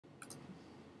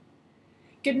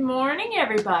Good morning,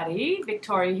 everybody.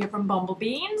 Victoria here from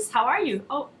Bumblebeans. How are you?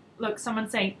 Oh, look,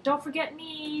 someone's saying, don't forget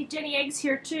me. Jenny Egg's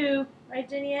here too. Right,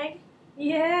 Jenny Egg?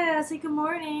 Yeah, say good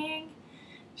morning.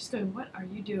 She's going, what are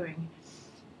you doing?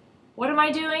 What am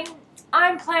I doing?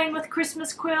 I'm playing with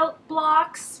Christmas quilt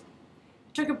blocks.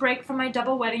 I took a break from my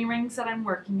double wedding rings that I'm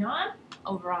working on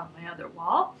over on my other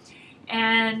wall.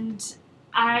 And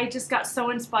I just got so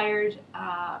inspired.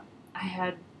 I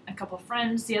had a couple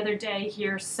friends the other day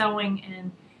here sewing,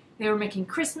 and they were making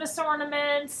Christmas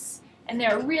ornaments, and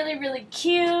they're really, really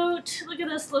cute. Look at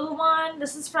this little one.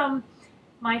 This is from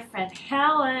my friend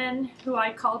Helen, who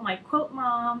I called my quilt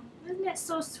mom. Isn't it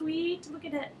so sweet? Look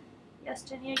at it. Yes,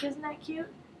 Jenny Egg, isn't that cute?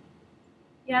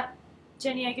 Yep,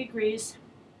 Jenny Egg agrees.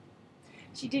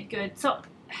 She did good. So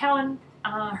Helen,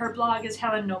 her blog is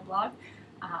Helen No Blog.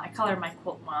 I call her my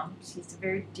quilt mom. She's a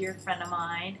very dear friend of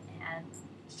mine, and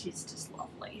she's just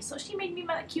lovely. So she made me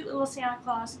my cute little Santa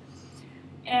Claus,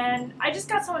 and I just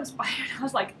got so inspired. I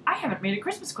was like, I haven't made a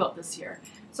Christmas quilt this year.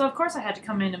 So of course I had to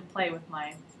come in and play with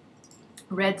my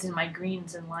reds and my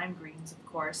greens and lime greens, of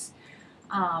course.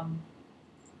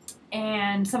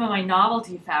 And some of my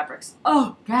novelty fabrics.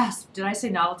 Oh, gasp, did I say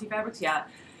novelty fabrics? Yeah.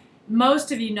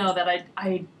 Most of you know that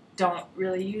I don't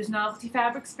really use novelty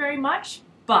fabrics very much,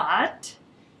 but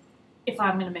if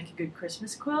I'm going to make a good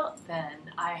Christmas quilt,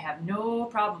 then I have no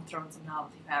problem throwing some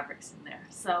novelty fabrics in there.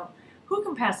 So who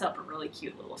can pass up a really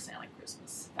cute little Santa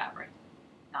Christmas fabric?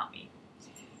 Not me.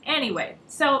 Anyway,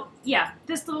 so yeah,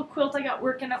 this little quilt I got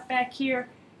working up back here,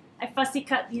 I fussy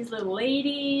cut these little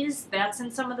ladies. That's in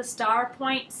some of the star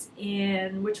points.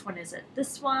 In which one is it?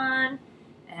 This one.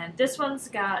 And this one's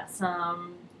got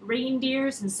some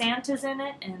reindeers and Santas in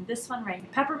it. And this one, right,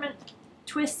 peppermint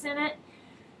twists in it.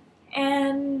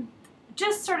 And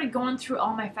just sort of going through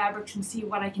all my fabrics and see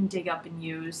what I can dig up and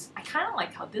use. I kind of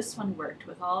like how this one worked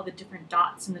with all the different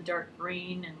dots in the dark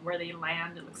green and where they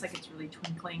land. It looks like it's really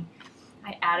twinkling.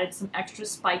 I added some extra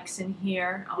spikes in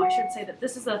here. Oh, I should say that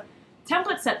this is a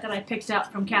template set that I picked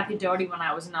up from Kathy Doherty when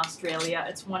I was in Australia.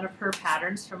 It's one of her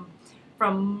patterns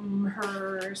from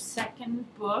her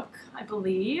second book, I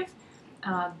believe,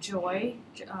 Joy,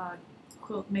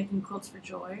 Making Quilts for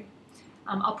Joy.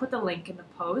 I'll put the link in the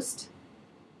post.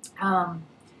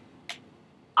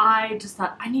 I just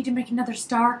thought, I need to make another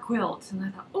star quilt. And I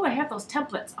thought, oh, I have those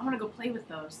templates. I want to go play with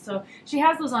those. So she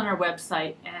has those on her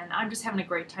website, and I'm just having a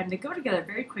great time. They go together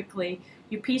very quickly.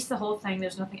 You piece the whole thing.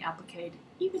 There's nothing appliqued.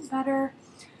 Even better.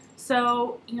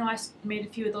 So, you know, I made a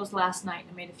few of those last night,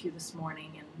 and I made a few this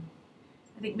morning. And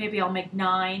I think maybe I'll make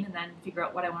 9 and then figure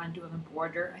out what I want to do on the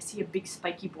border. I see a big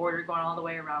spiky border going all the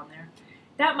way around there.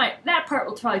 That part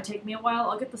will probably take me a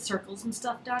while. I'll get the circles and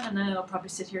stuff done, and then it'll probably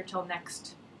sit here till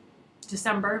next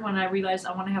December when I realize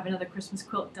I want to have another Christmas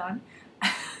quilt done.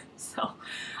 So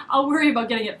I'll worry about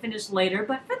getting it finished later,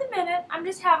 but for the minute, I'm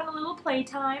just having a little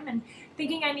playtime and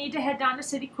thinking I need to head down to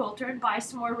City Quilter and buy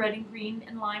some more red and green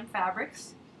and lime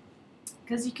fabrics,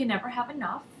 because you can never have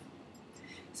enough.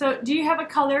 So do you have a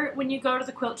color when you go to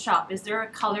the quilt shop? Is there a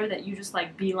color that you just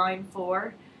like beeline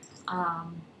for?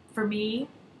 For me,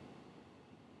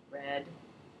 red.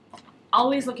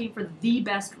 Always looking for the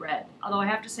best red. Although I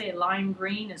have to say lime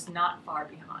green is not far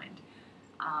behind.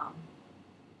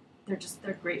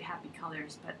 They're great happy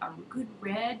colors, but a good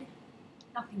red,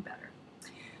 nothing better.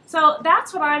 So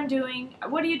that's what I'm doing.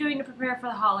 What are you doing to prepare for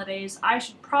the holidays? I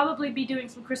should probably be doing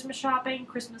some Christmas shopping,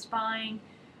 Christmas buying.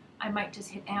 I might just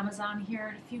hit Amazon here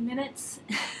in a few minutes.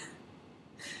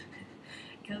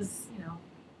 Because, you know,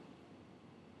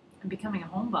 I'm becoming a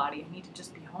homebody. I need to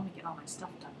just be home and get all my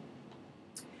stuff done.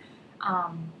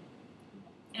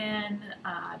 And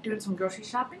doing some grocery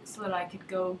shopping so that I could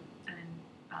go and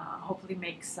hopefully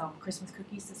make some Christmas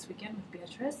cookies this weekend with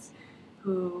Beatrice,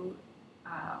 who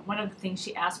one of the things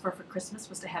she asked for Christmas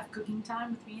was to have cooking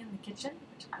time with me in the kitchen,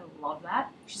 which I love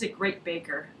that. She's a great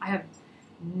baker. I have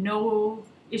no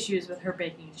issues with her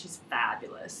baking. She's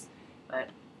fabulous, but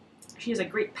she has a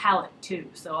great palate too,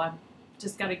 so I've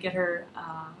just got to get her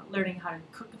learning how to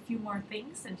cook a few more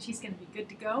things, and she's going to be good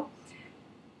to go.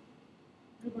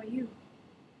 What about you?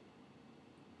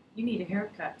 You need a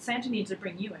haircut. Santa needs to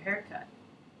bring you a haircut.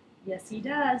 Yes, he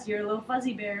does. You're a little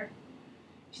fuzzy bear.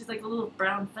 She's like a little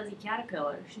brown fuzzy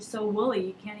caterpillar. She's so woolly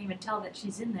you can't even tell that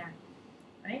she's in there.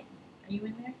 Right? Are you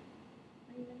in there?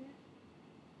 Are you in there?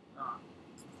 Oh.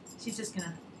 She's just going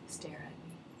to stare at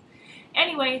me.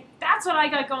 Anyway, that's what I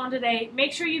got going today.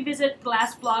 Make sure you visit the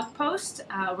last blog post.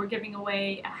 We're giving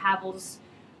away a Havel's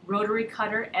rotary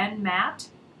cutter and mat.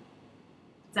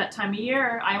 That time of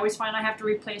year, I always find I have to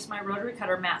replace my rotary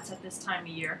cutter mats at this time of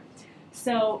year.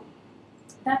 So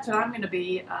that's what I'm going to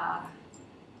be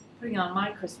putting on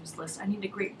my Christmas list. I need a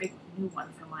great big new one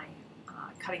for my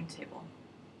cutting table.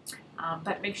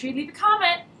 But make sure you leave a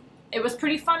comment. It was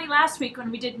pretty funny last week when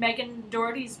we did Megan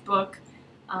Doherty's book,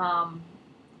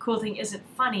 Cool Thing Isn't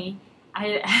Funny.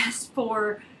 I asked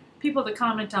for people to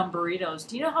comment on burritos.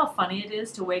 Do you know how funny it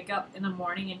is to wake up in the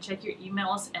morning and check your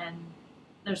emails and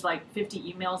there's like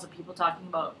 50 emails of people talking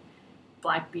about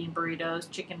black bean burritos,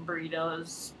 chicken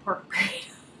burritos, pork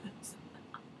burritos.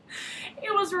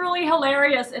 It was really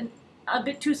hilarious and a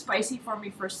bit too spicy for me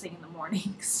first thing in the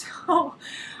morning. So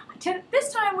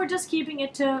this time we're just keeping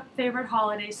it to favorite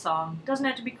holiday song. Doesn't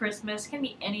have to be Christmas, can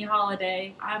be any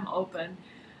holiday. I'm open.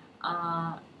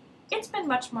 It's been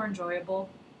much more enjoyable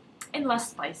and less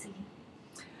spicy.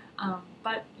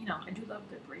 But, you know, I do love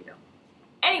a good burrito.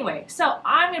 Anyway, so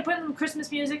I'm going to put in some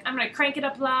Christmas music. I'm going to crank it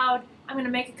up loud. I'm going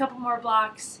to make a couple more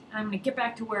blocks. And I'm going to get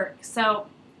back to work. So,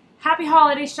 happy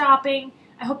holiday shopping.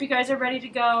 I hope you guys are ready to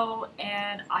go.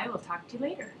 And I will talk to you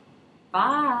later.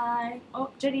 Bye.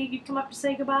 Oh, Jenny, you come up to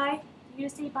say goodbye? You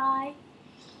say bye?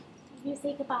 You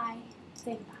say goodbye.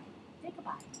 Say goodbye. Say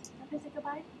goodbye. Somebody say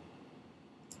goodbye?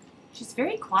 She's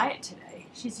very quiet today.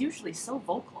 She's usually so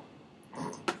vocal.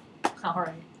 All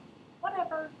right.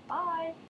 Whatever. Bye.